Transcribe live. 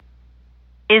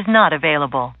is not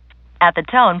available. At the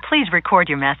tone, please record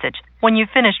your message. When you've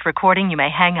finished recording, you may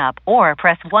hang up or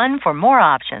press 1 for more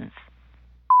options.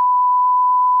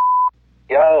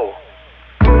 Yo,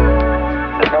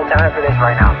 there's no time for this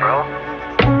right now, bro.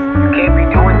 You can't be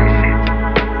doing this shit,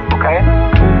 okay?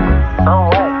 So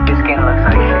what? Your skin looks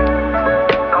like shit.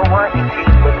 So what? Your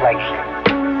teeth look like shit.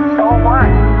 So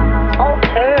what? Who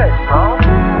cares, bro?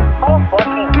 Who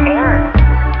fucking cares?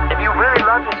 If you really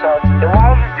love yourself, then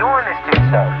why are you doing this to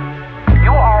yourself?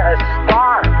 You are a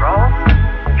star, bro.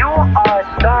 You are a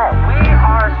star. We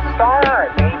are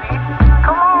stars, baby.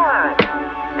 Come on.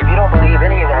 If you don't believe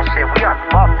any of that shit, we are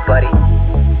fucked, buddy.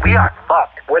 We are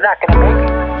fucked. We're not gonna make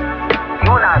it.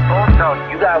 You and I both know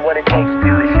you got what it takes to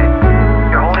do this shit.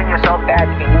 You're holding yourself back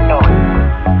and you know it.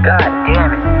 God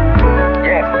damn it.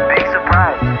 Yeah, big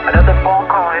surprise. Another phone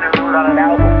call interlude on an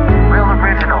album. Real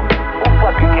original. Who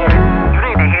fucking cares? You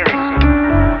need to hear this shit.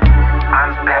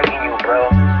 I'm begging you, bro.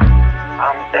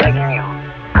 I'm begging you.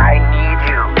 I need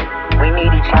you. We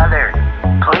need each other.